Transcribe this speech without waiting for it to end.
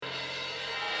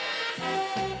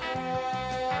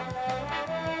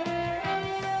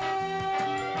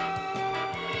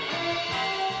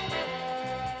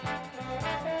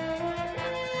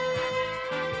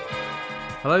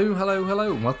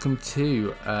Hello, and welcome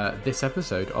to this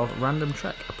episode of Random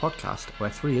Trek, a podcast where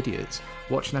three idiots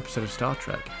watch an episode of Star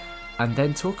Trek and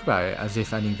then talk about it as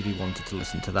if anybody wanted to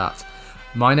listen to that.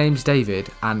 My name's David,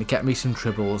 and get me some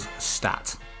Tribbles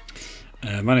stat.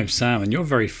 My name's Sam, and you're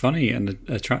very funny and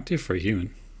attractive for a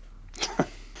human.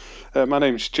 My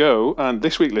name's Joe, and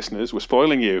this week, listeners, we're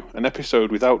spoiling you an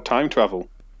episode without time travel.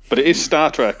 But it is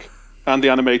Star Trek and the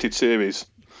animated series,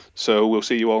 so we'll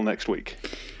see you all next week.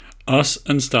 Us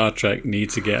and Star Trek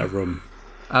need to get a room.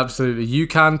 Absolutely. You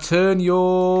can turn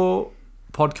your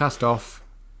podcast off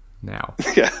now.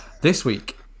 Yeah. This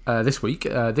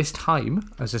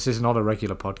time, as this is not a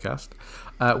regular podcast,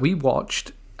 we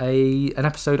watched an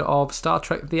episode of Star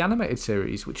Trek the Animated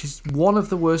Series, which is one of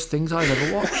the worst things I've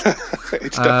ever watched.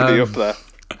 It's definitely up there.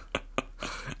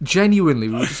 Genuinely,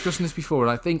 we were discussing this before,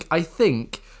 and I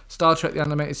think Star Trek the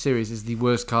Animated Series is the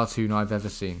worst cartoon I've ever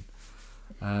seen.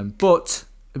 But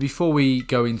before we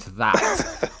go into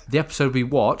that, the episode we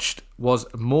watched was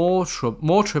More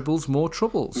Tribbles, More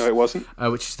Troubles. No, it wasn't.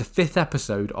 Which is the 5th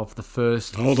episode of the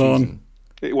first Hold season. on.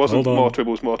 It wasn't Hold on. More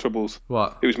Tribbles, More Troubles.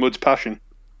 What? It was Mud's Passion.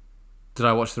 Did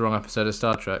I watch the wrong episode of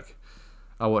Star Trek?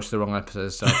 I watched the wrong episode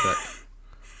of Star Trek.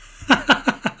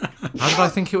 How did I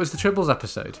think it was the Tribbles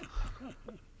episode?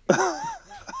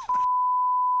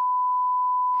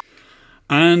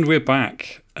 And we're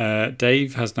back.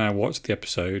 Dave has now watched the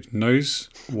episode, knows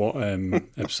what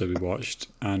episode we watched,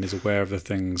 and is aware of the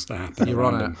things that happen. Your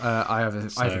around Honour, him. I have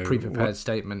a pre-prepared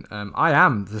statement. I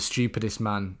am the stupidest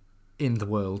man in the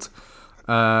world,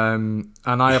 and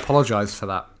I apologise for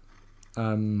that.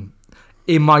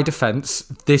 In my defence,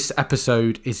 this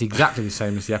episode is exactly the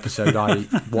same as the episode I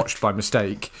watched by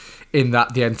mistake, in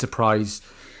that the Enterprise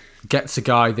gets a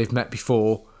guy they've met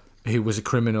before who was a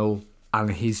criminal, and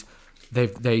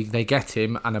they get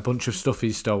him, and a bunch of stuff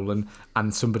is stolen,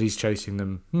 and somebody's chasing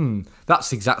them.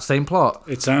 That's the exact same plot.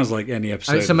 It sounds like any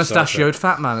episode. And it's a of Star mustachioed Trek.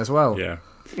 fat man as well. Yeah.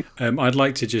 I'd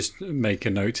like to just make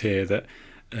a note here that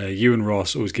you and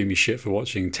Ross always give me shit for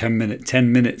watching 10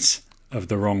 minutes of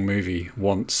the wrong movie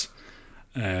once.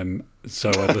 So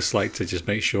I'd just like to just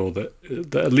make sure that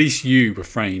at least you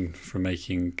refrain from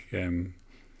making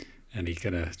any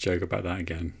kind of joke about that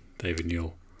again, David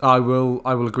Newell. I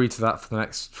will agree to that for the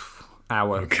next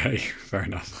hour. Okay, fair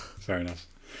enough.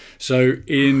 So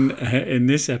in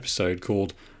this episode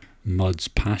called Mud's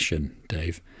Passion,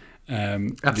 Dave,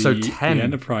 episode 10, the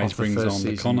Enterprise of the brings first on the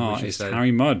season, con artist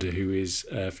Harry Mudd, who is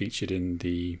featured in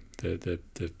the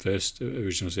first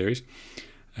original series,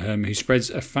 who spreads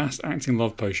a fast-acting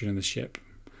love potion in the ship,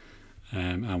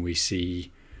 and we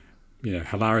see,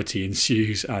 hilarity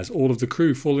ensues as all of the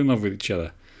crew fall in love with each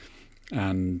other,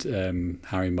 and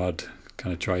Harry Mudd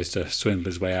kind of tries to swindle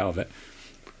his way out of it.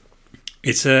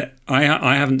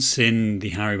 I haven't seen the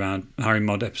Harry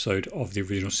Mudd episode of the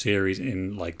original series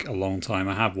in like a long time.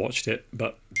 I have watched it,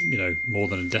 but more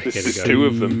than a decade ago. There's two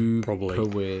of them, probably.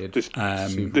 Weird. There's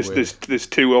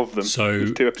two of them. So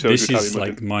there's 2 episodes this with is Harry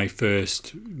like Mudd. my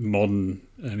first modern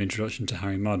introduction to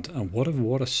Harry Mudd, and what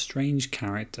a strange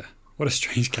character. What a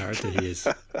strange character he is.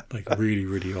 Like really,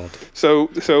 really odd. So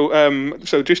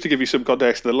just to give you some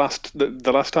context, the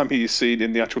last time he's seen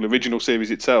in the actual original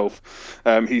series itself,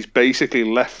 he's basically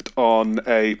left on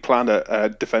a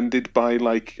planet defended by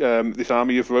this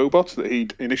army of robots that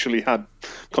he'd initially had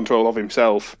control of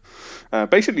himself.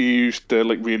 Basically used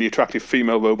really attractive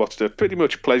female robots to pretty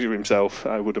much pleasure himself,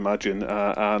 I would imagine.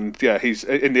 And yeah, he's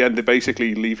in the end they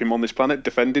basically leave him on this planet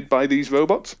defended by these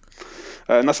robots.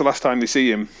 And that's the last time they see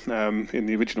him in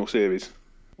the original series.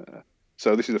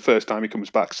 So this is the first time he comes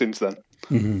back since then.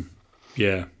 Mm-hmm.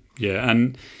 Yeah,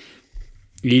 and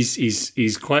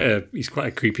he's quite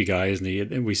a creepy guy, isn't he?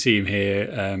 We see him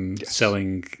here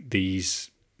selling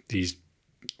these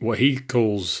what he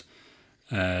calls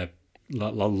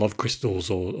love crystals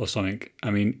or something.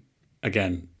 I mean,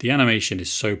 again, the animation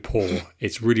is so poor;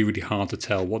 it's really, really hard to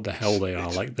tell what the hell they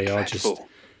are. Like they are just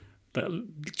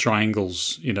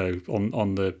triangles, in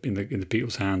the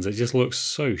people's hands. It just looks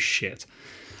so shit.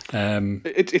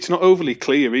 It's not overly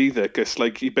clear either, because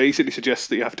he basically suggests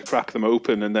that you have to crack them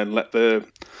open and then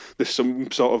there's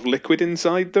some sort of liquid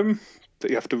inside them that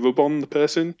you have to rub on the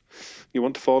person you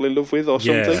want to fall in love with or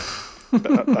something.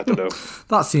 I don't know.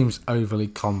 That seems overly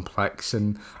complex,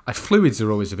 and fluids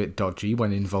are always a bit dodgy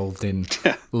when involved in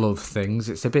love things.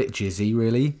 It's a bit jizzy,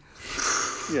 really.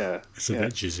 Yeah, it's a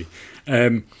bit jizzy.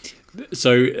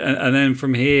 So, and then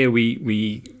from here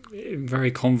we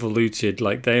very convoluted.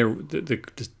 Like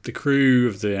the crew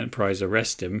of the Enterprise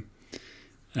arrest him.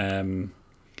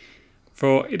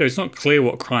 For it's not clear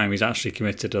what crime he's actually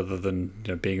committed, other than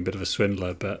being a bit of a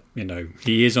swindler. But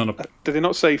he is on a. Did they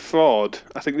not say fraud?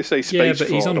 I think they say space fraud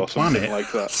he's on a or something planet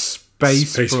like that.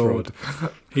 Space fraud.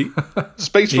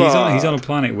 Space fraud. He's on a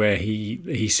planet where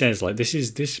he says like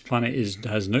this planet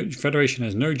has no Federation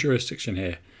has no jurisdiction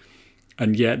here,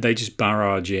 and yet they just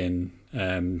barrage in,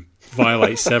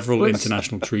 violate several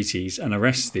international treaties, and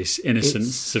arrest this innocent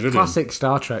civilian. Classic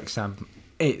Star Trek, Sam.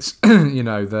 It's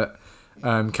that.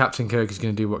 Captain Kirk is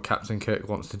going to do what Captain Kirk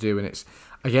wants to do, and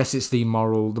I guess it's the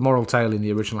moral tale in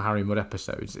the original Harry Mudd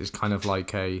episodes is kind of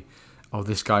like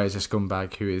this guy is a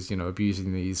scumbag who is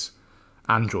abusing these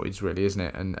androids, really, isn't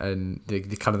it? And the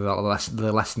kind of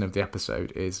the lesson of the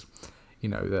episode is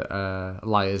that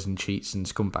liars and cheats and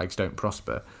scumbags don't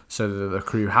prosper, so the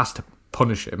crew has to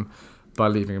punish him by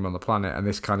leaving him on the planet. And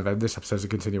this episode is a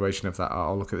continuation of that.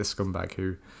 Oh, look at this scumbag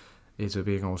who is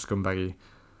being all scumbaggy.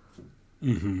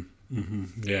 Mm-hmm.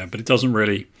 Mm-hmm. Yeah, but it doesn't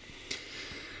really.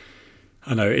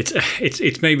 I know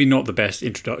it's maybe not the best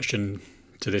introduction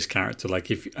to this character. Like,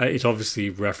 if it's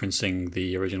obviously referencing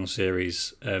the original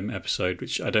series episode,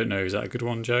 which I don't know, is that a good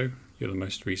one, Joe? You're the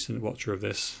most recent watcher of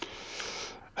this.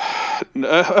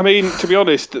 I mean, to be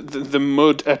honest, the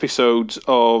Mudd episodes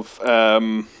of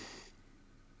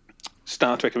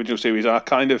Star Trek original series are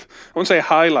kind of, I won't say a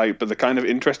highlight, but they're kind of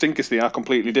interesting because they are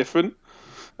completely different.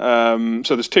 So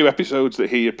there's 2 episodes that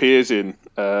he appears in,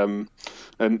 and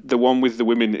the one with the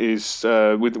women is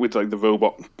with like the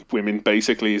robot women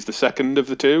basically is the second of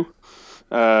the 2,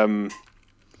 and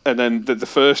then the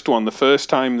first one, the first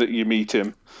time that you meet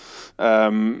him,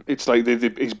 it's like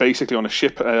he's basically on a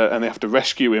ship and they have to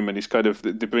rescue him, and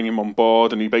they bring him on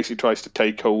board, and he basically tries to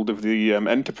take hold of the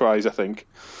Enterprise, I think.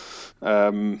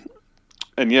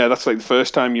 And yeah, that's like the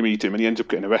first time you meet him, and he ends up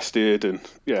getting arrested, and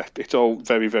yeah, it's all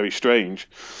very, very strange.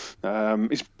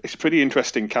 It's a pretty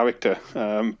interesting character,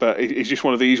 but it's just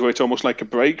one of these where it's almost like a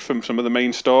break from some of the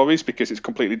main stories because it's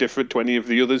completely different to any of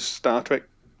the other Star Trek.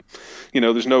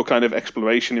 There's no kind of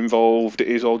exploration involved. It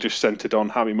is all just centered on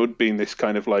Harry Mudd being this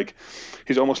kind of like,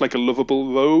 he's almost like a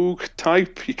lovable rogue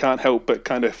type. You can't help but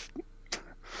kind of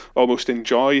almost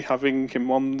enjoy having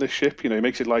him on the ship. He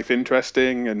makes his life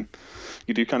interesting, and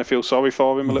you do kind of feel sorry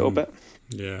for him a little bit.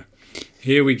 Yeah.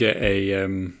 Here we get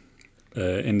in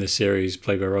the series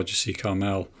played by Roger C.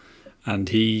 Carmel, and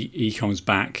he comes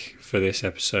back for this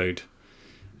episode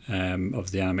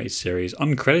of the animated series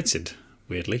uncredited,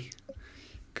 weirdly,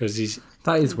 because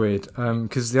that is weird,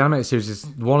 because the animated series is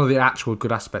one of the actual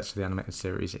good aspects of the animated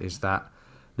series is that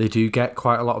they do get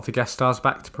quite a lot of the guest stars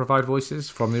back to provide voices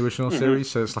from the original series,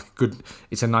 so it's like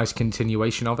it's a nice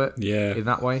continuation of it. Yeah, in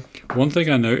that way. One thing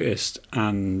I noticed,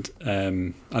 and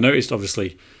I noticed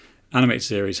obviously, animated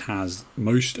series has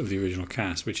most of the original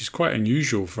cast, which is quite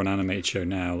unusual for an animated show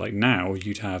now. Like now,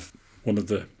 you'd have one of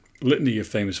the litany of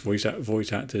famous voice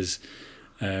actors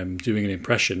doing an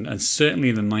impression, and certainly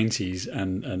in the 90s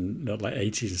and like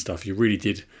 80s and stuff, you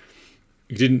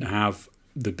didn't have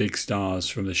the big stars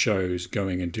from the shows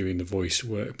going and doing the voice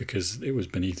work because it was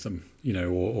beneath them,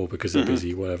 or because they're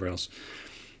busy, whatever else.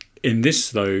 In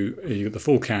this, though, you've got the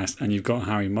full cast and you've got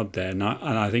Harry Mudd there, and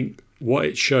I think what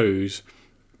it shows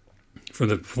from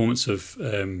the performance of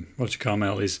Roger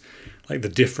Carmel is like the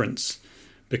difference,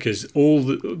 because all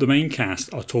the main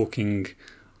cast are talking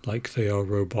like they are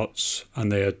robots,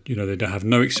 and they are they don't have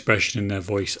no expression in their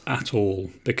voice at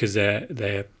all because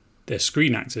they're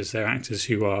screen actors. They're actors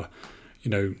who are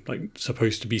like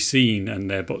supposed to be seen, and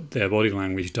their body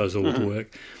language does all the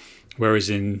work.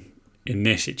 Whereas in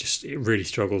this, it really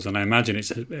struggles, and I imagine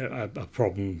it's a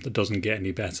problem that doesn't get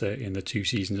any better in the 2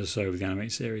 seasons or so of the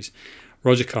animated series.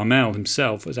 Roger Carmel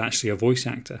himself was actually a voice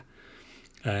actor,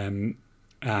 and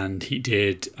he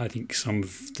did, I think, some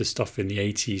of the stuff in the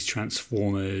 80s,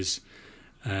 Transformers,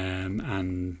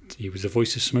 and he was the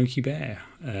voice of Smokey Bear,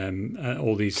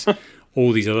 all these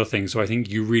other things. So I think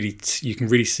you can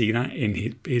really see that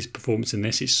in his performance in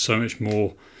this. It's so much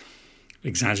more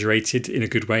exaggerated in a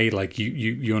good way. Like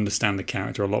you understand the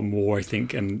character a lot more, I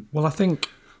think. And well, I think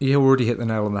you already hit the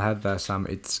nail on the head there, Sam.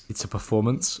 It's a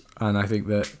performance, and I think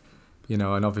that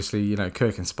and obviously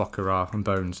Kirk and Spock and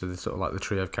Bones are the sort of like the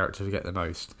trio of characters who get the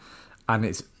most, and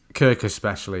it's Kirk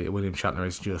especially. William Shatner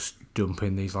is just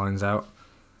dumping these lines out.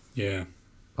 Yeah.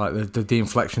 Like the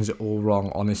inflections are all wrong.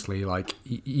 Honestly, like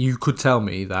you could tell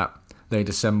me that they'd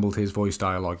assembled his voice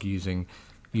dialogue using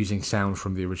sound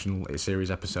from the original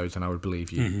series episodes, and I would believe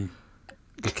you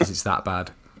because it's that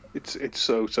bad. It's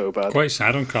so bad. Quite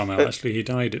sad on Carmel. Actually, he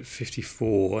died at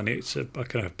 54, and it's a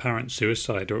kind of apparent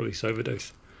suicide or at least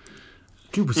overdose.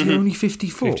 Dude, was he only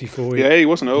 54? 54. Yeah, he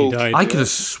wasn't He old. died I could have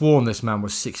sworn this man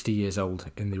was 60 years old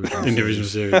in the original in the original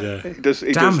series. series. Yeah,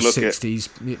 He Damn does look it.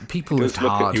 60s. People He lived does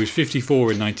look it. hard. he was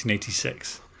 54 in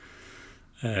 1986.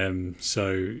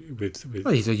 So with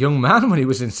Well, he's a young man when he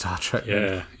was in Star Trek.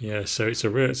 then. yeah. So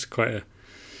it's quite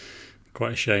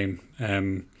a shame.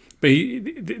 But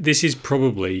this is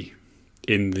probably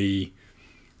in the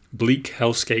bleak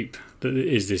hellscape that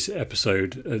is this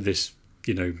episode,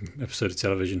 episode of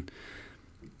television.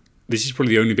 This is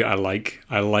probably the only bit I like.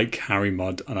 I like Harry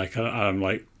Mudd, and I'm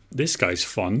like, this guy's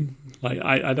fun. Like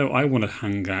I want to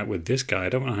hang out with this guy. I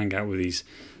don't want to hang out with these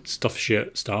stuffed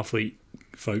shirt Starfleet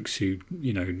folks who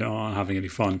aren't having any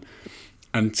fun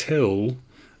until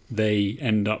they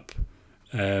end up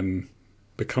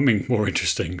becoming more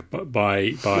interesting. But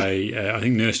by I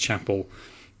think Nurse Chapel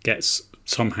gets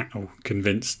somehow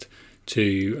convinced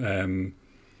to.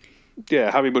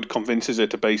 Harry Mudd convinces her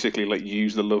to basically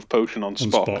use the love potion on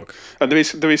Spock. Spock. And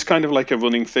there is kind of like a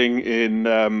running thing in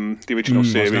the original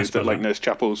series that that. Nurse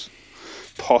Chapel's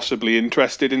possibly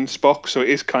interested in Spock, so it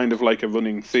is kind of like a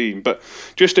running theme. But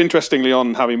just interestingly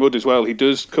on Harry Mudd as well, he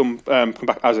does come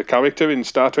back as a character in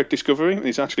Star Trek Discovery.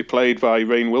 He's actually played by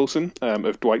Rainn Wilson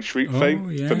of Dwight Schrute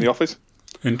fame from The Office.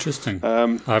 Interesting.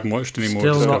 I haven't watched any more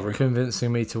Still Discovery. not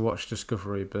convincing me to watch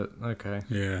Discovery, but okay.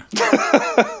 Yeah.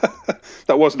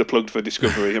 That wasn't a plug for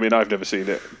Discovery. I mean, I've never seen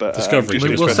it, but Discovery.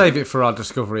 We'll save it for our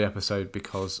Discovery episode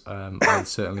because I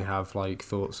certainly have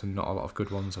thoughts and not a lot of good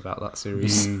ones about that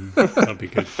series. That'd be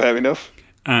good. Fair enough.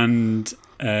 And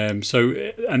then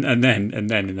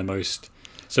in the most,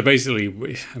 so basically,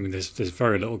 there's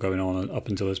very little going on up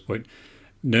until this point.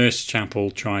 Nurse Chapel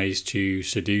tries to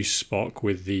seduce Spock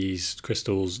with these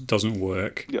crystals, doesn't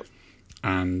work. Yep.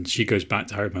 And she goes back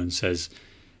to Harry and says,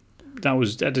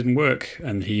 that didn't work,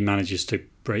 and he manages to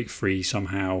break free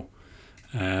somehow,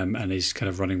 and is kind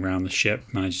of running around the ship,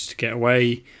 manages to get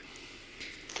away.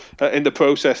 In the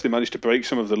process, they managed to break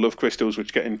some of the love crystals,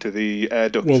 which get into the air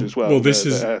ducts as well. Well, this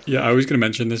is I was going to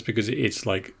mention this because it's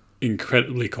like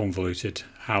incredibly convoluted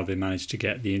how they managed to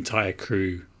get the entire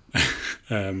crew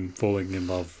falling in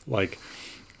love,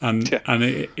 and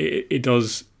it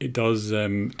does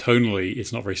tonally,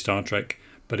 it's not very Star Trek.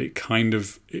 But it kind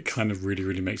of really,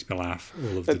 really makes me laugh.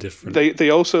 All of the different. They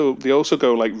also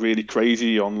go really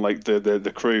crazy on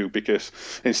the crew, because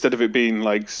instead of it being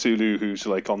Sulu who's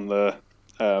on the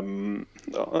on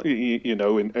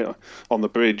the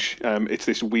bridge, it's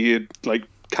this weird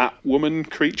cat woman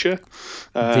creature.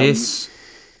 This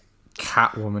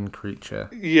Catwoman creature.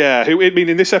 Yeah,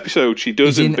 in this episode she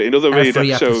doesn't, but in other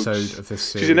episodes of this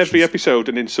series, she's in every episode,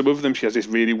 and in some of them she has this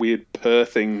really weird purr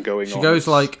thing going on. She goes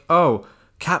 "Oh,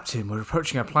 Captain, we're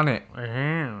approaching our planet."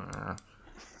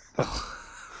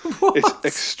 It's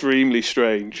extremely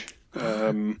strange.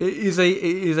 It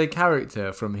is a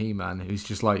character from He-Man who's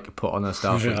just put on a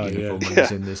Starfleet uniform and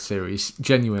is in this series.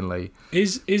 Genuinely,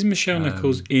 is Michelle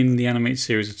Nichols in the animated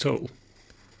series at all?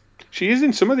 She is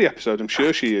in some of the episodes. I'm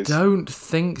sure she is. Don't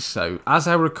think so. As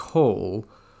I recall,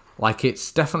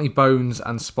 it's definitely Bones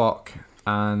and Spock.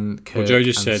 And Kirk Joe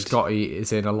just and said Scotty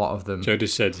is in a lot of them. Joe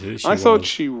just said I thought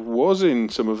she was in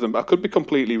some of them. I could be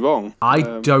completely wrong. I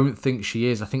don't think she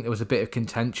is. I think there was a bit of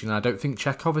contention. I don't think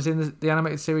Chekhov is in the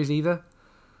animated series either.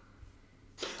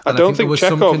 I don't think there was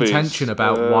Chekhov some contention is.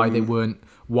 about why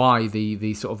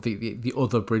the sort of the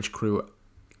other bridge crew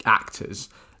actors,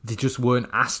 they just weren't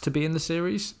asked to be in the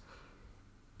series.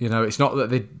 It's not that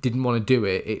they didn't want to do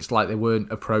it. It's they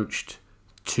weren't approached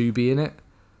to be in it.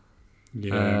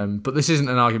 Yeah. But this isn't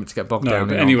an argument to get bogged down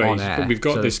in on air. But we've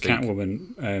got so this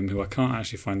Catwoman, who I can't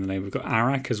actually find the name. We've got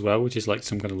Arak as well, which is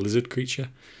some kind of lizard creature,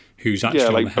 who's actually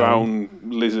on the brown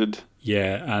lizard.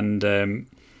 Yeah,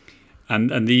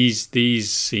 and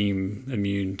these seem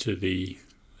immune to the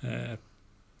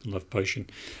love potion.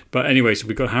 But anyway, so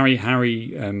we've got Harry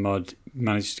Mudd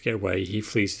manages to get away. He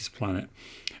flees this planet,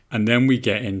 and then we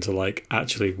get into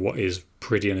actually what is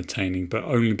pretty entertaining, but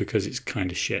only because it's kind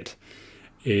of shit.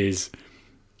 Is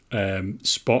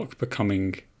Spock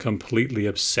becoming completely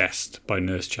obsessed by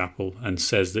Nurse Chapel and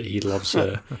says that he loves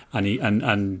her,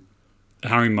 and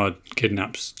Harry Mudd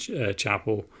kidnaps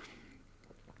Chapel,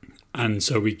 and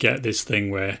so we get this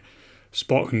thing where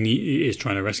Spock is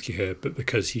trying to rescue her, but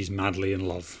because he's madly in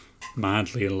love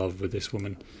with this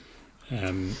woman,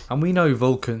 and we know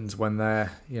Vulcans, when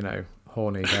they're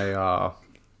horny, they are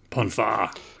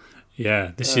Ponfar.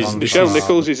 Yeah, this is Michelle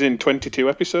Nichols is in 22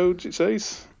 episodes. It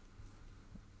says.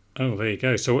 Oh, there you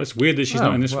go. So it's weird that she's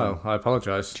not in this one. I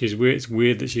apologise. She's weird. It's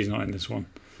weird that she's not in this one.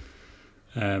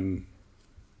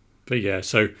 But yeah,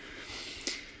 so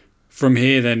from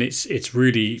here, then it's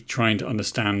really trying to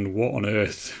understand what on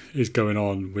earth is going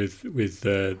on with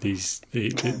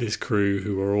this crew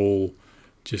who are all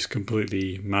just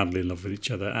completely madly in love with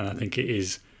each other, and I think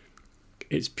it's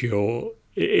pure.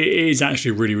 It is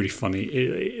actually really, really funny.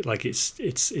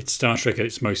 It's Star Trek at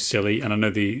its most silly, and I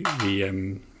know the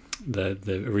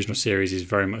original series is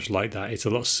very much like that. It's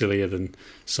a lot sillier than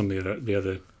some of the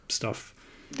other stuff.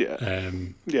 Yeah,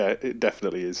 yeah, it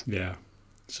definitely is. Yeah,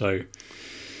 so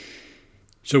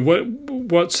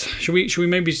what should we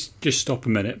maybe just stop a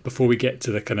minute before we get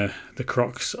to the kind of the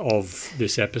crux of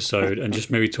this episode and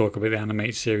just maybe talk about the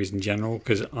animated series in general,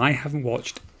 because I haven't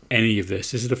watched any of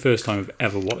this. This is the first time I've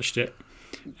ever watched it.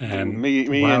 I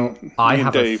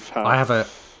have a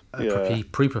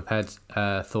pre-prepared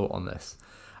thought on this.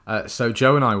 So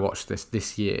Joe and I watched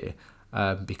this year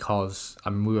because I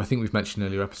think we've mentioned in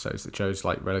earlier episodes that Joe's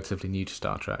like relatively new to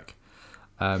Star Trek,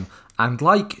 and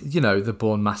like the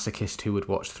born masochist who would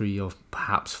watch 3 or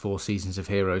perhaps 4 seasons of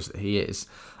Heroes that he is,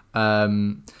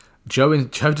 Joe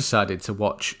decided to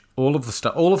watch all of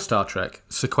Star Trek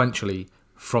sequentially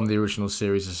from the original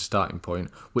series as a starting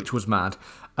point, which was mad.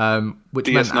 Which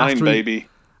DS9, meant after baby.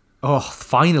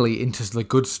 Finally into the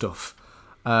good stuff.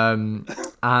 So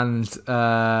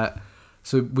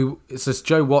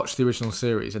Joe watched the original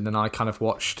series, and then I kind of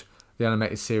watched the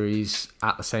animated series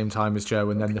at the same time as Joe,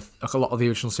 and then a lot of the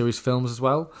original series films as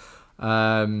well.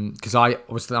 Because I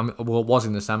was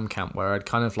in the Sam camp where I'd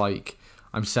kind of like,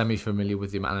 I'm semi-familiar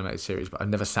with the animated series, but I've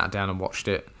never sat down and watched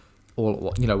it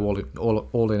all in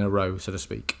a row, so to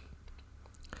speak.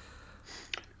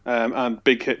 And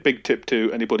big tip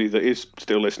to anybody that is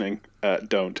still listening: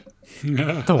 don't.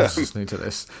 No one's listening to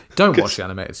this. Don't watch the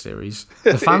animated series.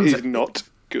 The fans it is not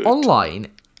good. Online,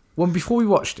 before we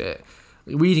watched it,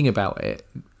 reading about it,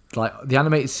 like the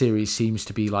animated series seems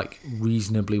to be like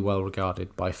reasonably well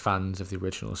regarded by fans of the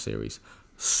original series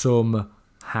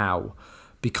somehow,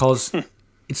 because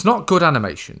it's not good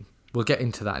animation. We'll get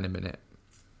into that in a minute.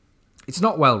 It's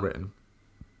not well written.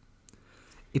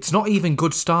 It's not even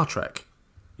good Star Trek.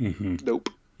 Mm-hmm. Nope.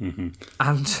 Mm-hmm.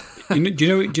 And do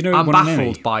you know? I'm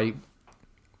baffled by.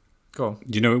 Go on.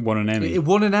 Do you know it won an Emmy? It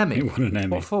won an Emmy. It won an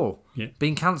Emmy. What for? Yeah.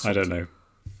 Being cancelled. I don't know.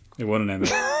 It won an Emmy.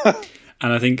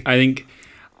 And I think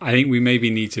we maybe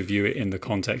need to view it in the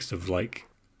context of like,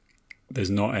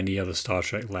 there's not any other Star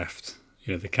Trek left.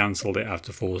 They cancelled it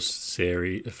after 4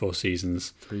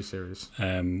 seasons. 3 series.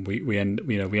 We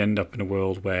end up in a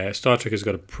world where Star Trek has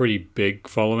got a pretty big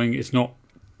following. It's not.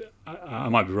 I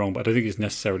might be wrong, but I don't think it's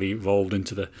necessarily evolved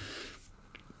into the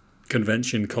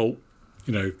convention cult,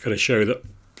 kind of show that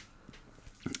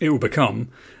it will become.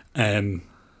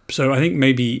 So I think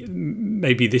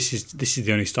maybe this is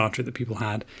the only Star Trek that people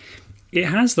had. It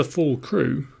has the full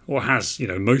crew, or has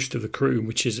most of the crew,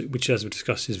 which as we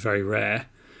discussed is very rare.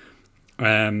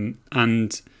 And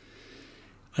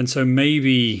so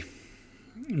maybe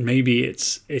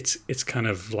it's kind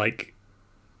of like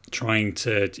trying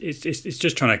to it's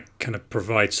just trying to kind of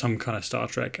provide some kind of Star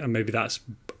Trek, and maybe that's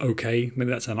okay,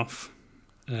 maybe that's enough.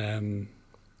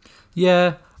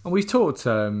 Yeah, and we've talked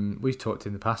in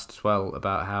the past as well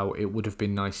about how it would have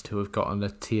been nice to have gotten a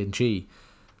TNG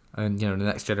and the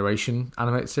Next Generation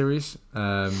animated series.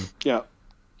 Yeah.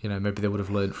 Maybe they would have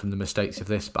learned from the mistakes of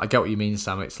this, but I get what you mean,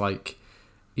 Sam. It's like,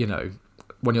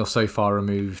 when you're so far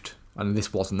removed, and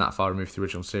this wasn't that far removed from the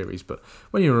original series, but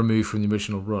when you're removed from the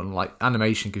original run, like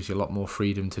animation gives you a lot more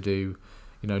freedom to do,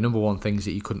 number one, things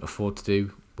that you couldn't afford to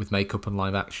do with makeup and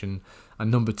live action,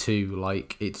 and number two,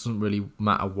 like it doesn't really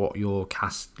matter what your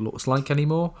cast looks like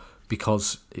anymore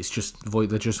because it's just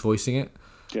they're just voicing it.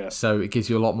 Yeah. So it gives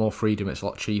you a lot more freedom. It's a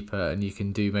lot cheaper, and you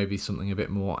can do maybe something a bit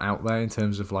more out there in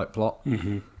terms of like plot.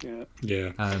 Mm-hmm.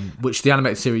 Yeah. Which the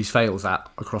animated series fails at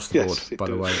across the board. By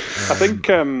the way, I think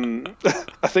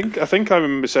I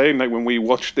remember saying, like, when we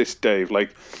watched this, Dave,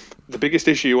 like the biggest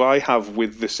issue I have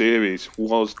with the series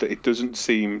was that it doesn't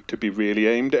seem to be really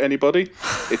aimed at anybody.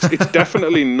 It's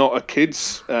definitely not a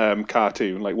kids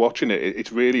cartoon. Like watching it,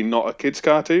 it's really not a kids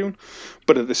cartoon.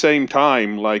 But at the same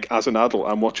time, like as an adult,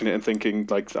 I'm watching it and thinking,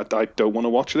 like, I don't want to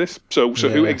watch this. So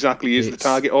who exactly is the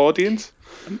target audience?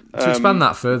 To expand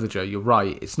that further, Joe, you're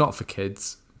right. It's not for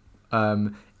kids.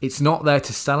 It's not there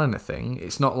to sell anything.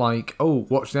 It's not like, oh,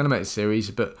 watch the animated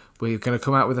series, but we're going to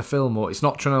come out with a film. Or it's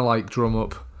not trying to like drum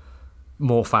up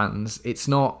more fans. It's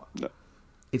not. No.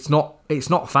 It's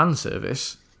not fan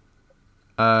service.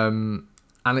 And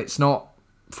it's not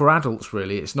for adults,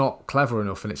 really. It's not clever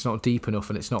enough, and it's not deep enough,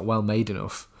 and it's not well made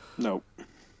enough. No.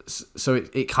 So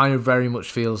it kind of very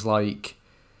much feels like,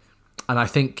 and I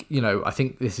think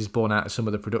this is borne out of some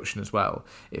of the production as well.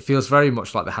 It feels very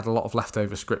much like they had a lot of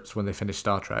leftover scripts when they finished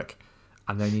Star Trek,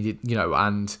 and they needed,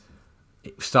 and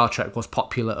Star Trek was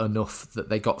popular enough that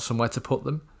they got somewhere to put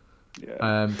them.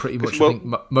 Yeah. Pretty much, I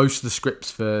think most of the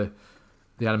scripts for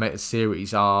the animated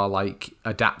series are like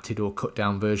adapted or cut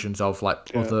down versions of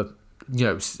other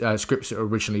scripts that are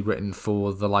originally written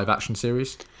for the live action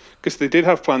series. Because they did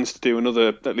have plans to do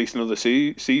at least another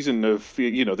season of,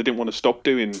 they didn't want to stop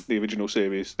doing the original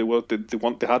series. They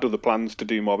had other plans to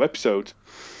do more episodes.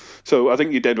 So I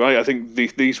think you're dead right. I think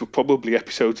these were probably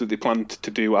episodes that they planned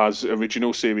to do as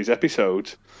original series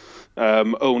episodes,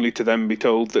 only to then be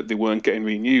told that they weren't getting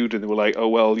renewed, and they were like, oh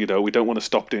well, we don't want to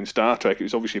stop doing Star Trek. It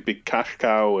was obviously a big cash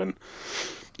cow, and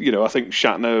I think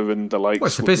Shatner and the likes. Well,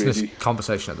 it's a business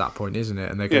conversation at that point, isn't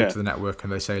it? And they go to the network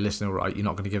and they say, listen, all right, you're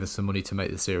not going to give us the money to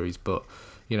make the series, but,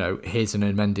 here's an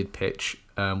amended pitch.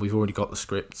 We've already got the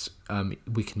scripts.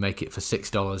 We can make it for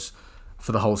 $6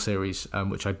 for the whole series,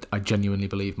 which I genuinely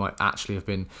believe might actually have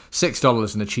been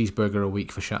 $6 and a cheeseburger a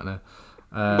week for Shatner.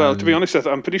 Well, to be honest,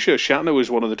 I'm pretty sure Shatner was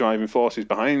one of the driving forces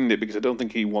behind it, because I don't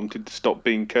think he wanted to stop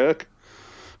being Kirk.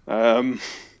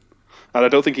 And I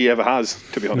don't think he ever has,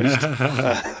 to be honest.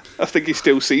 I think he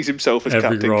still sees himself as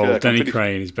Captain Kirk. Danny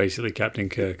Crane is basically Captain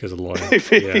Kirk as a lawyer.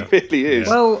 He really is.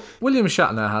 Yeah. Well, William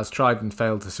Shatner has tried and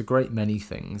failed at a great many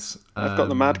things. I've got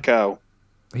the mad cow.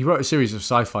 He wrote a series of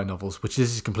sci-fi novels, which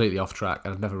this is completely off track,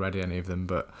 and I've never read any of them,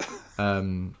 but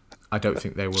I don't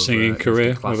think they were... Singing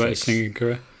career? What about his singing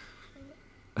career?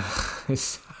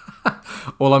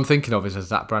 All I'm thinking of is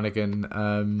Zach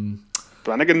Brannigan...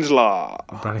 Brannigan's Law.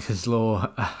 Brannigan's Law,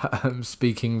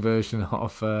 speaking version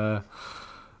of...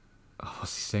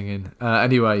 what's he singing?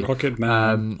 Anyway... Rocket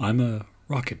Man. I'm a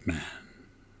rocket man.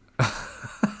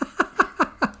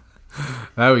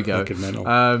 There we go. Rocket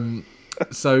Man.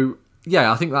 So,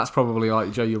 yeah, I think that's probably,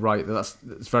 like, Joe, you're right. That's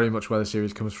very much where the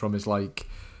series comes from, is like...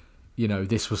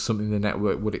 this was something the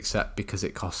network would accept because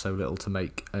it cost so little to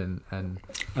make, and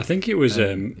I think it was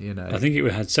I think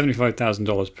it had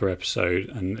 $75,000 per episode,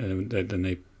 and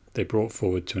then they brought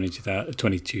forward 22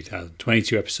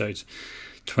 episodes,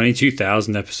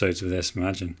 22,000 episodes of this.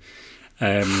 Imagine,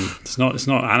 it's not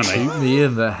anime. Shoot me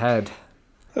in the head.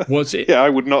 What's it? Yeah, I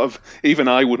would not have. Even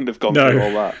I wouldn't have gone through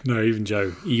all that. No, even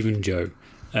Joe.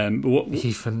 But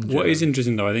what is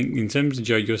interesting, though, I think, in terms of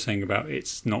Joe, you're saying about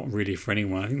it's not really for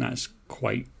anyone. I think that's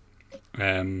quite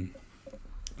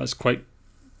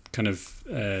kind of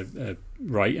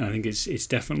right. And I think it's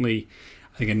definitely.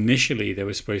 I think initially there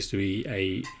was supposed to be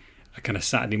a kind of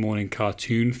Saturday morning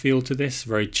cartoon feel to this,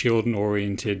 very children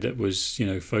oriented. That was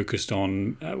focused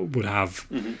on would have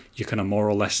your kind of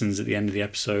moral lessons at the end of the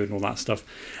episode and all that stuff.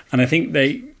 And I think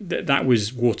that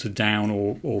was watered down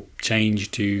or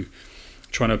changed to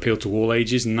trying to appeal to all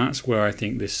ages, and that's where I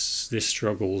think this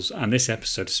struggles, and this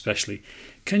episode especially.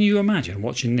 Can you imagine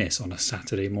watching this on a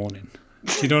Saturday morning?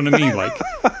 Do you know what I mean?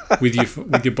 Like with your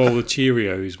bowl of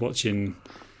Cheerios, watching.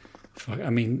 I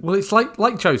mean, well, it's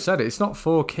like Joe said, it's not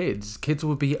for kids. Kids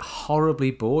would be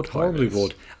horribly bored.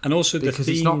 And also the themes.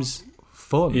 It's not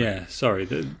fun. Yeah, sorry.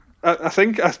 I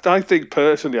think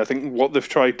personally, what they've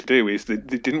tried to do is they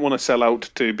didn't want to sell out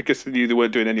to, because they knew they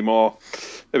weren't doing any more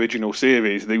original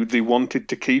series. They wanted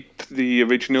to keep the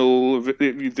original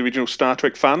Star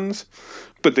Trek fans,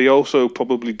 but they also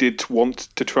probably did want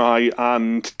to try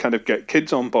and kind of get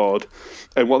kids on board.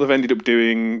 And what they've ended up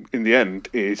doing in the end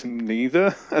is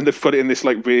neither. And they've put it in this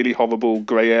like really horrible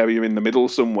grey area in the middle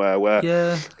somewhere where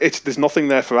there's nothing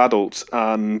there for adults,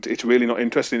 and it's really not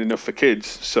interesting enough for kids.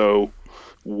 So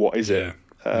what is it?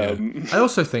 I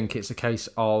also think it's a case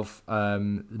of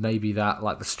maybe that,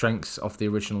 like, the strengths of the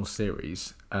original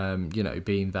series,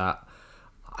 being that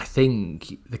I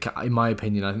think, in my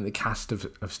opinion, I think the cast of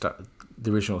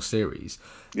the original series,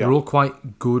 they're all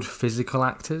quite good physical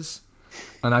actors.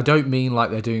 And I don't mean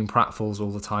like they're doing pratfalls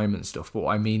all the time and stuff, but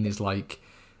what I mean is, like,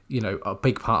 a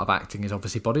big part of acting is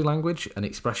obviously body language and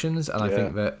expressions, and I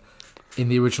think that in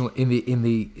the original, in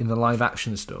the live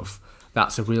action stuff,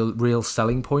 that's a real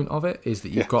selling point of it, is that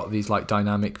you've got these like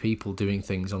dynamic people doing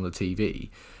things on the TV.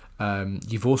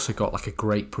 You've also got like a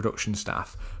great production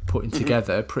staff putting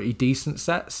together pretty decent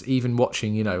sets. Even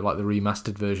watching, like the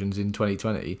remastered versions in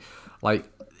 2020, like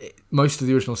most of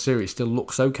the original series still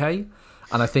looks okay.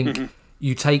 And I think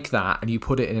you take that and you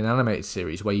put it in an animated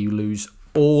series where you lose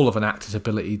all of an actor's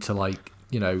ability to, like,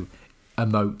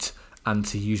 emote and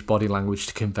to use body language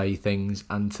to convey things,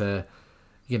 and to,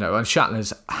 and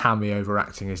Shatner's hammy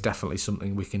overacting is definitely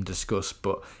something we can discuss,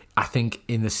 but I think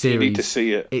in the series, you need to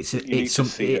see it. It's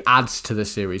something, it adds to the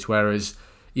series, whereas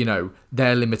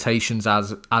their limitations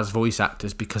as voice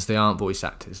actors, because they aren't voice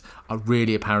actors, are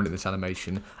really apparent in this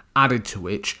animation. Added to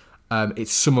which,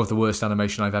 It's some of the worst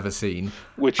animation I've ever seen.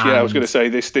 Which, I was going to say,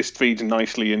 this feeds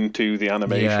nicely into the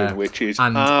animation, which is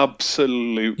and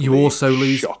absolutely you also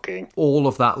lose shocking. all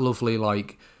of that lovely,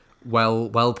 like,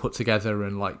 well put together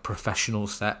and like professional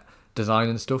set design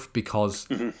and stuff. Because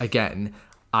again,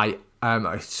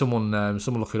 someone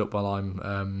look it up while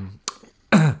I'm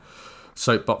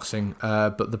soapboxing.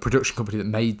 But the production company that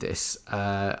made this,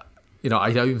 I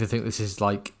don't even think this is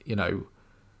like,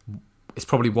 it's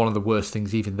probably one of the worst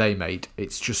things even they made.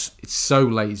 It's so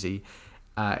lazy.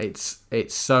 It's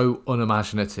so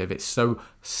unimaginative. It's so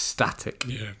static.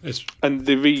 Yeah, and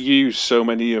they reuse so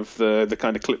many of the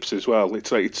kind of clips as well.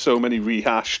 It's like it's so many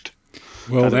rehashed.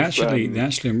 Well, they actually.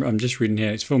 I'm just reading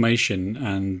here. It's Filmation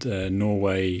and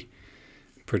Norway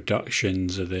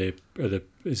Productions is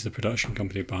the production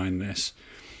company behind this.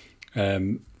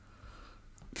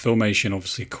 Filmation,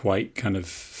 obviously, quite kind of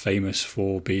famous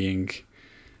for being,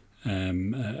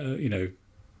 a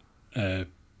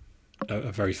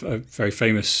very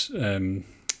famous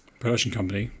production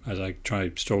company. As I try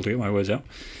to stroll to get my words out,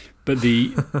 but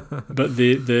the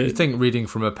you think reading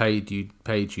from a page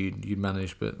you'd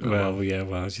manage, but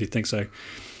you think so.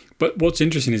 But what's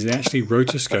interesting is they actually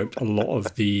rotoscoped a lot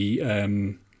of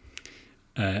the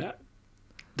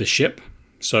ship.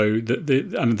 So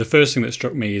the first thing that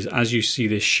struck me is as you see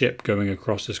this ship going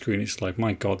across the screen, it's like,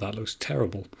 my God, that looks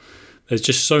terrible. There's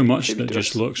just so much that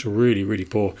just looks really, really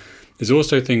poor. There's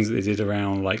also things that they did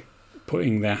around, like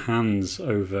putting their hands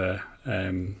over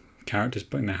characters,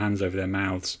 putting their hands over their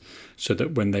mouths, so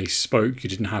that when they spoke, you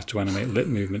didn't have to animate lip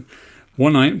movement.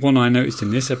 One I noticed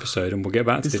in this episode, and we'll get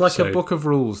back to this episode. It's like a book of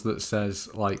rules that says,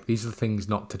 like, these are the things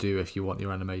not to do if you want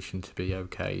your animation to be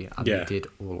okay, and they did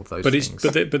all of those things.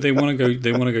 But they want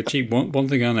to go cheap. One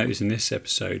thing I noticed in this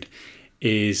episode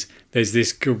is there's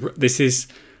this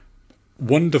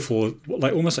wonderful,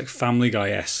 like almost like Family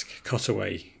Guy-esque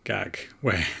cutaway gag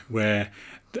where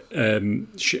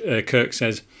Kirk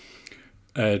says,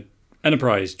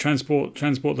 "Enterprise, transport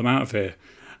them out of here,"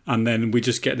 and then we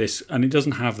just get this, and it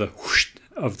doesn't have the whoosh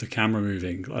of the camera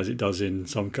moving as it does in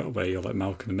some cutaway or like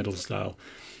Malcolm in the Middle style,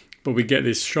 but we get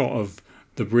this shot of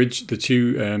the bridge, the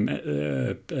two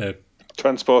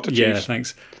transporter chiefs. Yeah,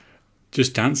 thanks.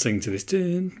 Just dancing to this,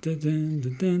 dun, dun, dun,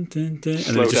 dun, dun, dun, dun, and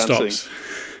then it just stops.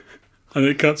 And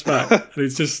it cuts back, and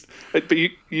it's just. But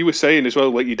you were saying as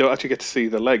well, like you don't actually get to see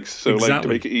the legs, so exactly. Like to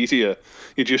make it easier,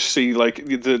 you just see like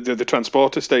the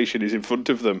transporter station is in front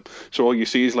of them, so all you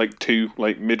see is like two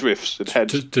like midriffs and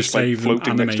heads to save them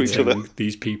floating next to each other.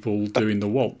 These people doing the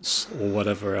waltz or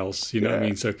whatever else, you know what I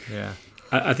mean? So yeah,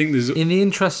 I think there's in the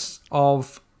interests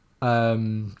of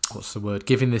what's the word?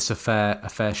 Giving this a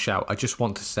fair shout. I just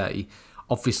want to say,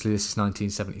 obviously this is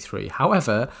 1973.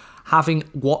 However, having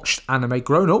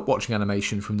grown up watching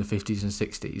animation from the 50s and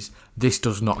 60s, this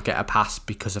does not get a pass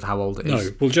because of how old it is.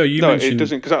 No, well, Joe, you mentioned... No, it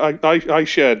doesn't, because I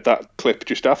shared that clip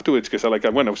just afterwards, because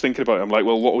when I was thinking about it, I'm like,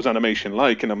 well, what was animation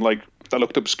like? And I'm like, I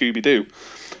looked up Scooby-Doo.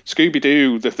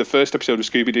 Scooby-Doo, the first episode of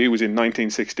Scooby-Doo was in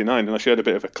 1969, and I shared a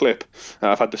bit of a clip.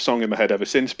 I've had the song in my head ever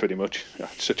since, pretty much.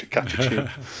 It's such a catchy tune.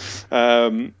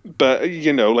 But,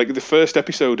 like the first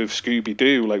episode of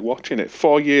Scooby-Doo, like watching it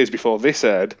 4 years before this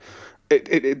aired,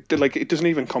 it doesn't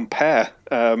even compare.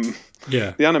 The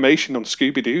animation on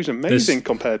Scooby-Doo is amazing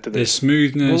compared to this. There's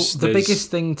smoothness. Well, the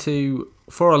biggest thing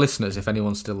for our listeners, if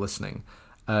anyone's still listening,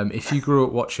 if you grew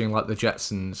up watching like the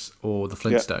Jetsons or the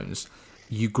Flintstones,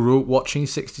 you grew up watching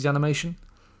 60s animation.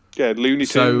 Yeah, Looney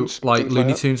Tunes. So like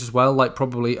Looney Tunes as well, like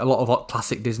probably a lot of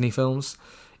classic Disney films.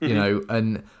 You know,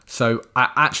 and so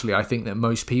I think that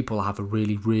most people have a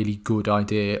really, really good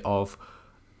idea of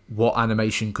what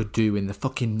animation could do in the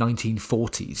fucking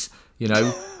 1940s,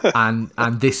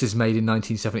 and this is made in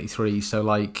 1973. So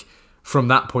like from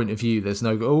that point of view, there's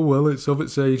no it's of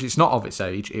its age. It's not of its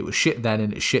age. It was shit then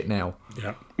and it's shit now.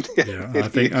 Yeah.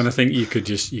 I think you could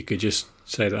just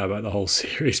say that about the whole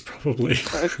series probably.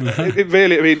 It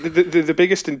really, I mean, the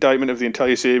biggest indictment of the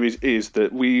entire series is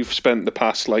that we've spent the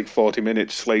past like 40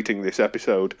 minutes slating this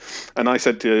episode, and I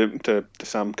said to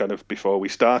Sam kind of before we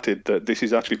started that this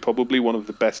is actually probably one of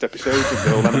the best episodes of the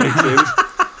whole animated series.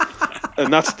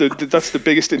 And that's the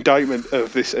biggest indictment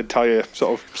of this entire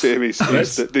sort of series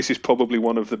is that this is probably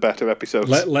one of the better episodes.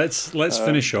 Let's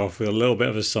finish off with a little bit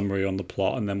of a summary on the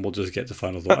plot, and then we'll just get to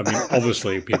final thought. I mean,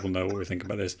 obviously people know what we think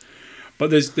about this,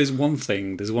 but there's one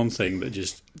thing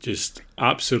that just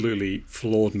absolutely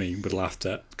floored me with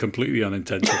laughter, completely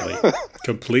unintentionally.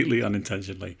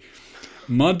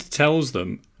 Mud tells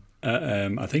them.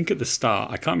 I think at the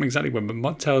start, I can't remember exactly when, but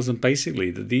Mud tells them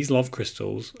basically that these love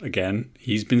crystals, again,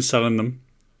 he's been selling them.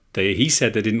 He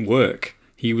said they didn't work.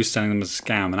 He was selling them as a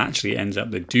scam, and actually it ends up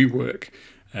they do work.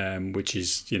 which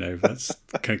is, that's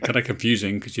kind of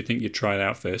confusing because you think you'd try it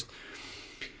out first.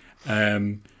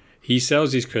 He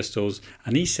sells these crystals,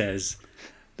 and he says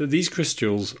that these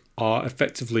crystals are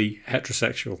effectively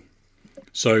heterosexual.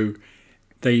 So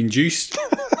they induce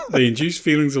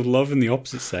feelings of love in the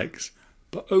opposite sex,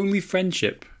 but only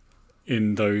friendship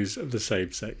in those of the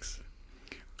same sex.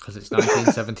 Because it's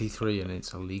 1973 and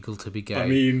it's illegal to be gay. I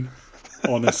mean,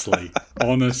 honestly,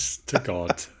 honest to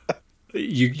God,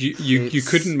 you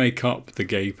couldn't make up the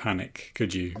gay panic,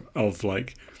 could you? Of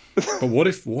like, but what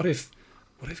if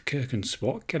Kirk and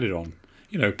Spock get it on?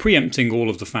 Preempting all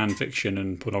of the fan fiction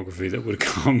and pornography that would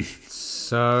come.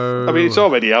 So I mean, it's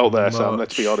already out there, Sam.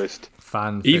 Let's be honest.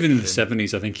 Fan Even in the fiction.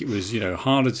 70s, I think it was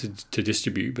harder to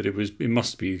distribute, but it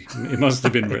must have been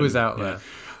written. It was out there.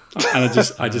 And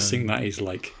I just think that is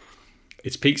like,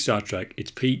 it's peak Star Trek.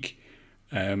 It's peak,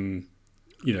 the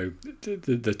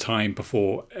time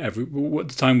before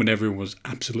the time when everyone was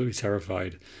absolutely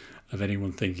terrified of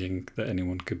anyone thinking that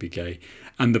anyone could be gay.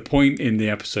 And the point in the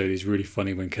episode is really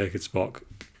funny when Kirk and Spock,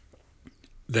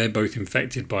 they're both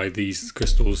infected by these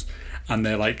crystals, and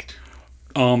they're like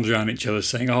arms around each other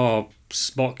saying, "Oh,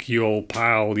 Spock, you old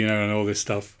pal," and all this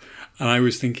stuff. And I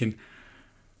was thinking,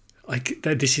 like,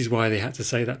 this is why they had to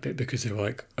say that bit, because they were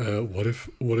like, what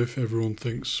if everyone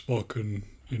thinks Spock and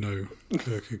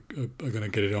Kirk are going to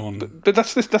get it on? But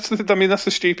that's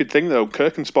the stupid thing, though.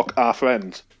 Kirk and Spock are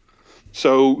friends,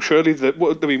 so surely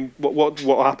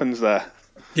what happens there?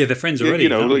 Yeah, they're friends already.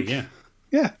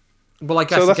 Yeah. Well, I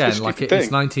guess So that's again, the like stupid it's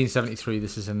thing. 1973.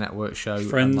 This is a network show.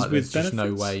 Friends and, like, with there's just no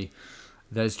benefits. way.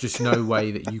 There's just no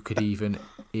way that you could even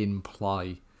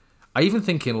imply. I even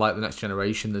think in like the Next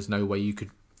Generation, there's no way you could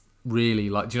really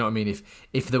like. Do you know what I mean?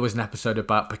 If there was an episode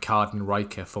about Picard and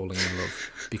Riker falling in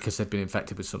love because they'd been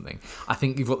infected with something, I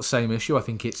think you've got the same issue. I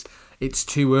think it's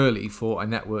too early for a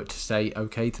network to say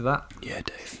okay to that. Yeah,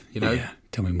 Dave. Yeah.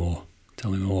 Tell me more.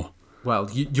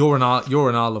 Well, your and our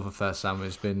love affair, Sam,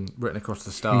 has been written across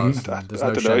the stars. and there's no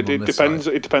I don't know. shame on It this depends.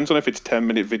 side. It depends on if it's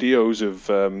 10-minute videos of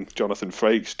Jonathan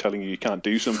Frakes telling you can't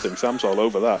do something. Sam's all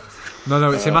over that.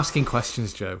 No, it's him asking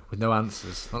questions, Joe, with no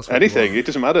answers. That's what Anything. you It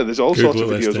doesn't matter. There's all sorts of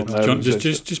videos on there.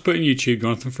 Just put in YouTube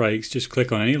Jonathan Frakes. Just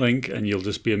click on any link, and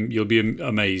you'll be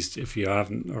amazed if you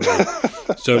haven't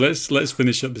already. So let's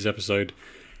finish up this episode.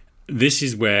 This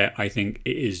is where I think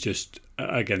it is just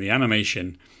again the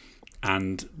animation,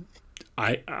 and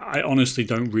I honestly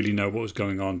don't really know what was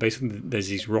going on. Basically, there's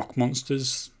these rock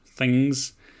monsters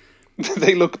things.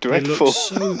 They look They dreadful. look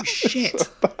so shit.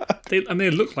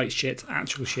 They look like shit,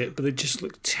 actual shit, but they just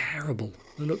look terrible.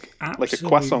 They look like a absolutely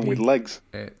croissant with legs.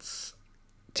 It's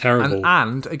terrible.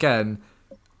 and again,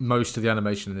 most of the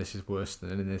animation in this is worse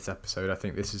than in this episode. I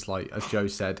think this is like, as Joe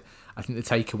said, I think the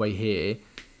takeaway here,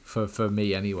 for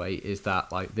me anyway, is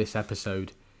that like this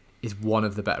episode is one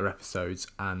of the better episodes,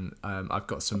 and I've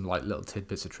got some like little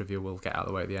tidbits of trivia we'll get out of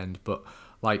the way at the end, but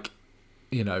like,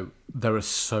 there are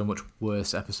so much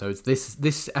worse episodes.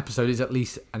 This episode is at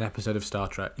least an episode of Star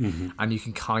Trek, and you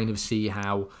can kind of see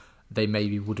how they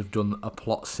maybe would have done a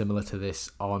plot similar to this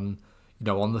on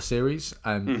the series,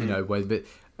 where a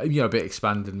bit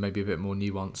expanded and maybe a bit more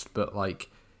nuanced, but like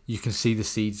you can see the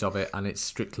seeds of it, and it's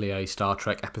strictly a Star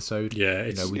Trek episode. Yeah,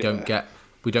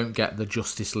 we don't get the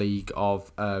Justice League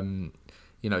of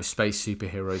space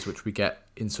superheroes, which we get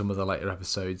in some of the later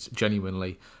episodes.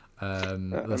 Genuinely,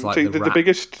 there's like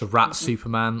the rat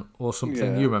Superman or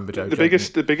something. You remember, Joe?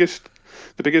 The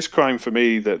biggest crime for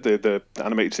me that the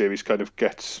animated series kind of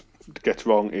gets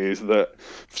wrong is that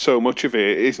so much of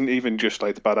it isn't even just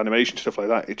like the bad animation stuff like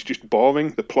that. It's just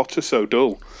boring. The plots are so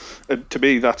dull. And to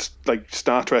me, that's like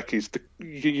Star Trek is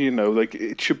like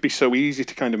it should be so easy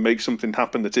to kind of make something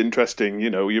happen that's interesting.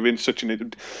 You're in such kind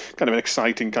of an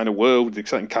exciting kind of world with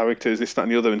exciting characters, this, that,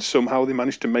 and the other, and somehow they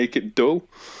manage to make it dull.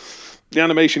 The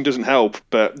animation doesn't help,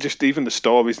 but just even the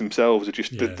stories themselves are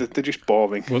just they're just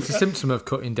boring. Well, it's a symptom of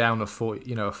cutting down a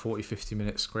 40-50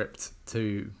 minute script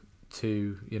to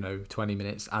 20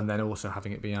 minutes, and then also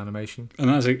having it be animation. And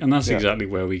that's exactly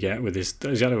where we get with this.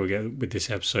 Exactly where we get with this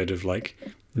episode of like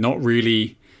not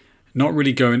really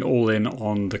going all in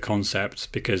on the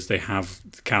concept, because they have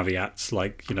caveats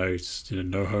like no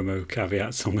homo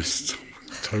caveats on this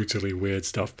totally weird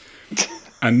stuff,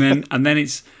 and then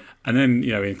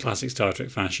in classic Star Trek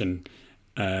fashion,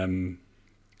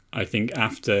 I think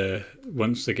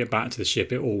once they get back to the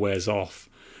ship, it all wears off.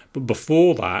 But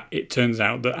before that, it turns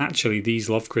out that actually these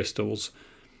love crystals,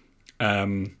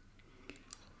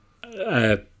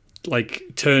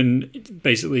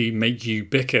 basically make you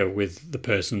bicker with the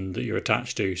person that you're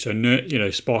attached to. So,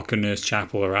 Spock and Nurse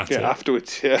Chapel are at it.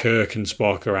 Afterwards, yeah. Kirk and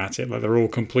Spock are at it. Like, they're all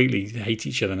completely hate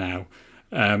each other now.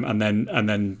 and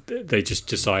then they just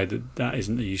decide that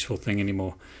isn't a useful thing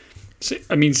anymore. So,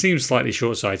 I mean, seems slightly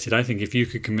short-sighted. I think if you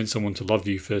could convince someone to love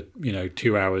you for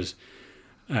 2 hours,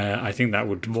 I think that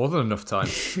would more than enough time.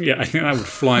 Yeah, I think that would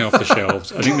fly off the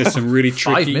shelves. I think there's some really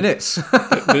tricky 5 minutes.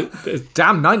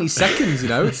 Damn, 90 seconds.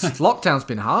 Lockdown's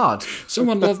been hard.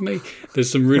 Someone love me.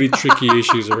 There's some really tricky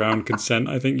issues around consent.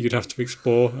 I think you'd have to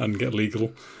explore and get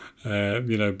legal.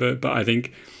 But I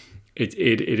think it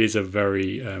is a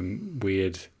very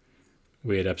weird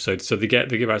episode. So they get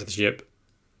back to the ship.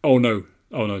 Oh no,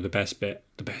 the best bit,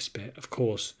 of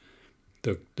course.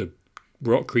 The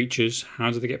rock creatures,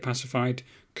 how do they get pacified?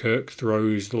 Kirk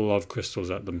throws the love crystals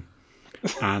at them.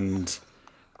 And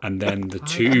then the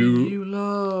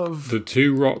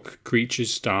two rock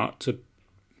creatures start to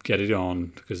get it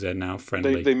on because they're now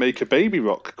friendly. They make a baby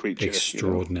rock creature.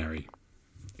 Extraordinary.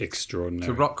 Extraordinary.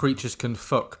 So rock creatures can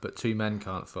fuck, but 2 men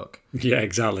can't fuck. Yeah,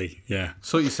 exactly. Yeah.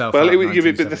 Sort yourself. Well, out,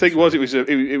 the thing was,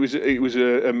 it was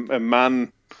a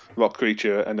man rock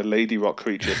creature and a lady rock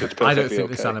creature. So it's perfectly I don't think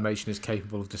okay. this animation is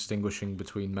capable of distinguishing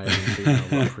between male and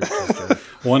female rock creatures. Joe.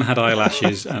 One had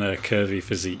eyelashes and a curvy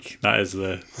physique. That is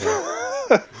the.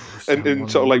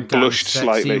 and sort of like blushed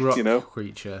slightly,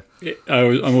 Creature.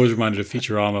 I'm always reminded of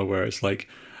Futurama, where it's like,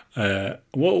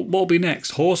 what'll be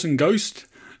next? Horse and ghost?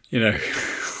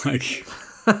 Like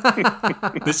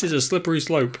this is a slippery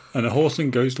slope, and a horse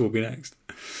and ghost will be next.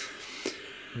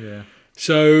 Yeah.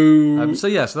 So so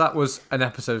that was an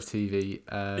episode of TV.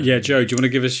 Joe, do you want to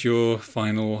give us your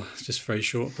final, just very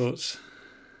short thoughts?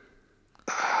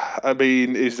 I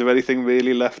mean, is there anything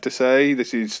really left to say?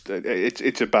 It's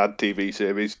a bad TV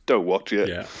series. Don't watch it.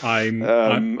 Yeah, I'm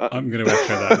going to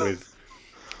echo that with.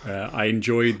 I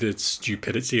enjoyed the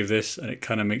stupidity of this, and it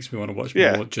kind of makes me want to watch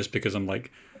more, just because I'm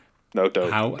like, no,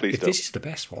 don't. Please if don't. This is the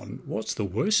best one, what's the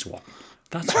worst one?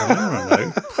 That's what I want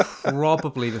to know.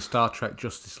 Probably the Star Trek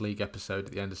Justice League episode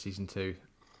at the end of season 2.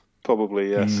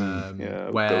 Probably, yes.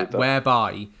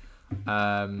 Whereby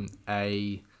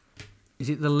is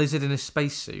it the lizard in a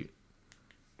spacesuit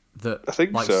that I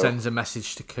think so. sends a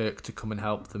message to Kirk to come and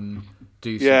help them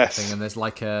do something, and there's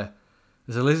a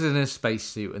lizard in a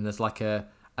spacesuit, and there's like a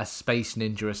space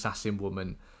ninja assassin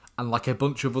woman, and like a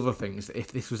bunch of other things.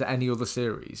 If this was any other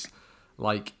series,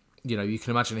 like, you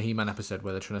can imagine a He-Man episode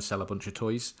where they're trying to sell a bunch of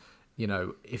toys,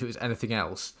 if it was anything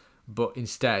else, but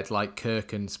instead, like,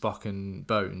 Kirk and Spock and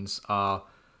Bones are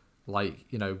like,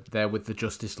 they're with the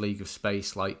Justice League of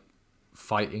Space, like,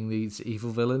 fighting these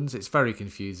evil villains. It's very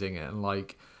confusing, and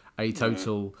like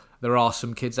there are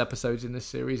some kids episodes in this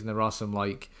series, and there are some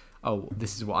like, oh,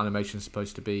 this is what animation's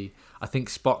supposed to be. I think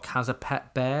Spock has a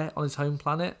pet bear on his home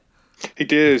planet. He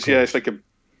does, yeah. It's like a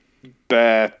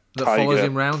bear that tiger follows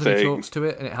him around thing. And he talks to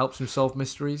it, and it helps him solve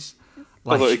mysteries.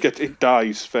 Although it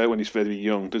dies when he's very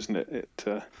young, doesn't it?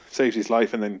 It saves his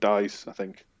life and then dies, I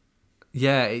think.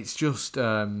 Yeah, it's just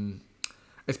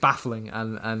it's baffling,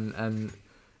 and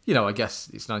I guess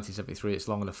it's 1973. It's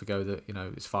long enough ago that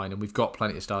it's fine, and we've got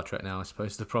plenty of Star Trek now. I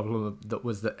suppose the problem that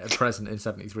was present in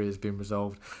 73 has been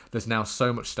resolved. There's now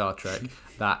so much Star Trek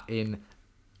that in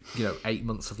 8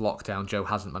 months of lockdown, Joe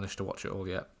hasn't managed to watch it all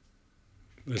yet.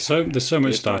 There's so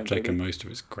much Star Trek, and most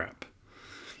of it's crap.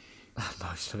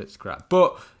 Most of it's crap,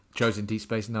 but Joe's in Deep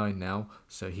Space Nine now,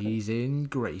 so he's in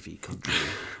gravy country.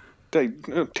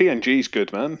 TNG's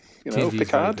good, man. TNG's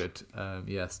Picard. Very good.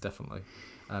 Yes, definitely.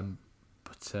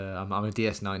 But I'm a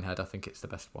DS9 head. I think it's the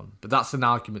best one. But that's an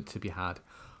argument to be had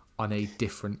on a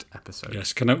different episode.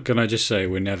 Yes. Can I just say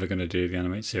we're never going to do the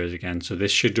animated series again. So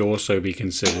this should also be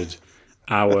considered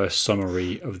our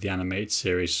summary of the animated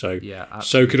series. So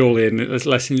soak it all in.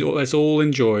 Let's all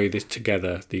enjoy this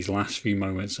together. These last few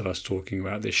moments of us talking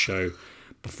about this show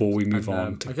before we move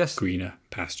on to greener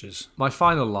pastures. My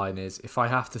final line is: if I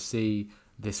have to see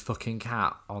this fucking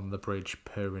cat on the bridge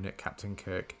purring at Captain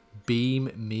Kirk,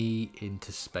 beam me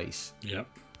into space. Yep.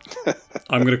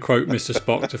 I'm going to quote Mr.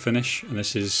 Spock to finish, and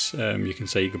this is, you can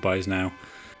say your goodbyes now.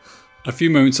 A few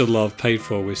moments of love paid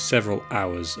for with several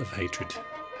hours of hatred.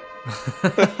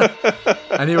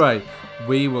 Anyway,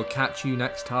 we will catch you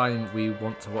next time we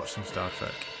want to watch some Star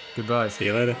Trek. Goodbye. See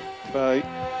you later. Bye.